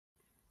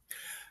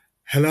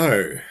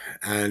Hello,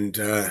 and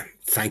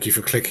thank you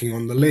for clicking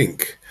on the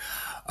link.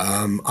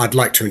 I'd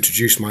like to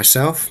introduce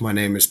myself. My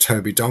name is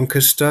Toby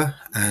Doncaster,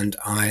 and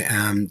I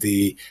am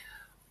the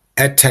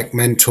EdTech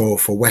mentor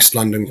for West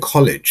London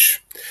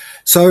College.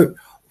 So,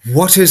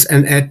 what is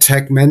an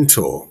EdTech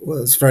mentor?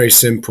 Well, it's very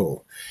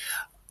simple.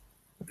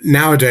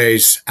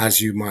 Nowadays,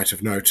 as you might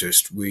have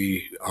noticed,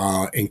 we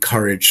are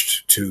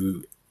encouraged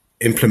to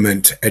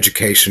implement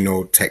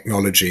educational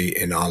technology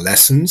in our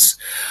lessons.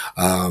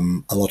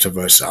 A lot of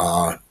us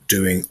are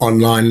doing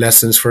online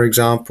lessons, for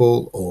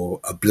example,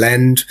 or a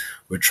blend.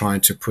 We're trying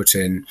to put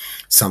in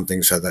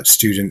something so that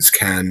students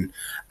can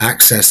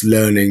access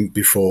learning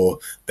before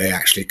they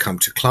actually come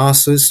to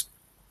classes.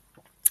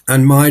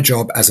 And my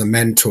job as a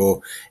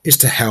mentor is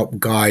to help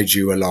guide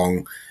you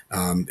along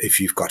if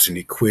you've got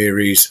any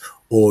queries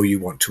or you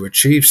want to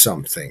achieve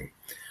something.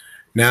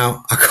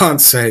 Now, I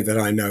can't say that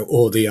I know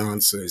all the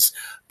answers,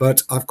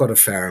 but I've got a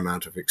fair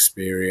amount of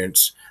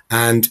experience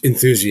and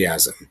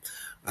enthusiasm.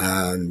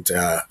 And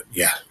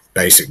yeah,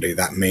 basically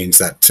that means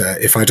that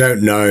if I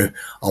don't know,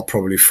 I'll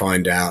probably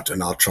find out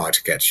and I'll try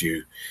to get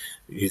you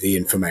the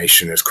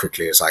information as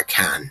quickly as I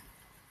can.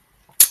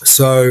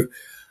 So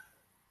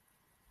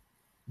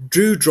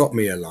do drop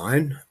me a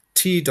line,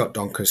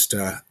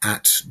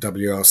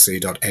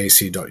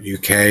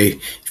 t.doncaster@wlc.ac.uk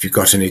if you've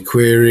got any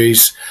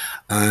queries,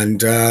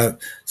 and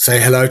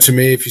say hello to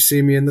me if you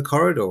see me in the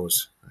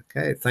corridors.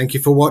 Okay, thank you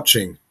for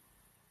watching.